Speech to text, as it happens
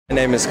My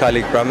name is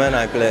Luke Brummer and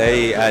I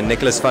play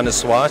Nicholas van der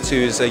Swart,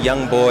 who's a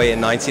young boy in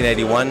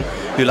 1981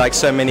 who, like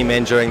so many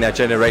men during that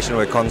generation,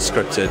 were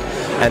conscripted.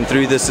 And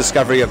through this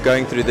discovery of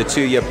going through the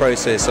 2-year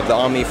process of the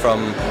army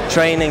from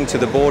training to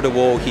the border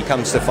war, he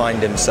comes to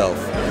find himself.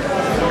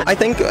 I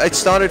think it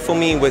started for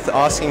me with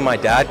asking my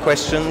dad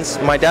questions.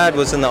 My dad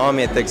was in the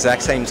army at the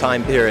exact same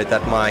time period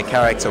that my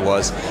character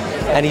was,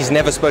 and he's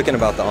never spoken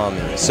about the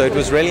army. So it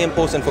was really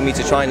important for me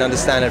to try and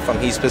understand it from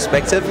his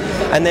perspective.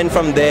 And then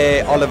from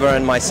there, Oliver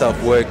and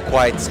myself worked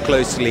quite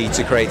closely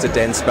to create a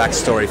dense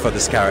backstory for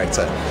this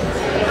character.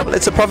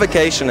 It's a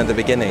provocation at the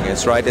beginning,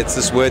 it's right. It's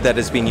this word that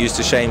has been used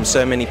to shame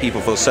so many people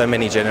for so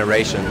many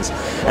generations,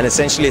 and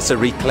essentially it's a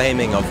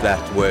reclaiming of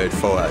that word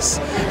for us.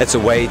 It's a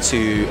way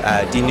to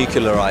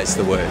denuclearize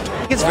the word. I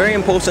think it's very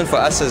important for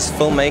us as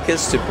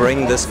filmmakers to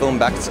bring this film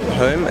back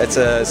home. It's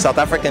a South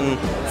African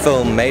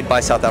film made by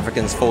South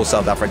Africans for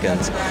South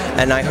Africans,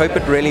 and I hope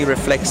it really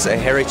reflects a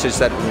heritage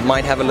that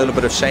might have a little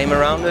bit of shame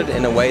around it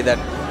in a way that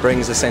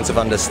brings a sense of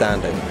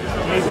understanding.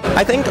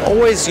 I think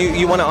always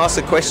you want to ask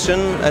a question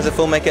as a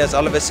filmmaker, as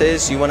Oliver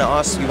says. You want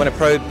to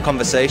probe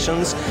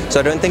conversations. So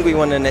I don't think we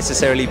want to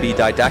necessarily be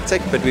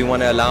didactic, but we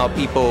want to allow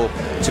people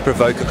to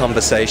provoke a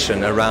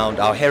conversation around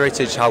our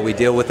heritage, how we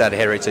deal with that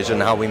heritage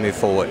and how we move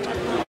forward.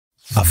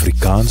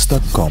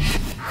 Afrikaans.com,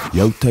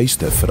 jou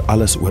tuiste vir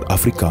alles oor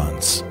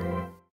Afrikaans.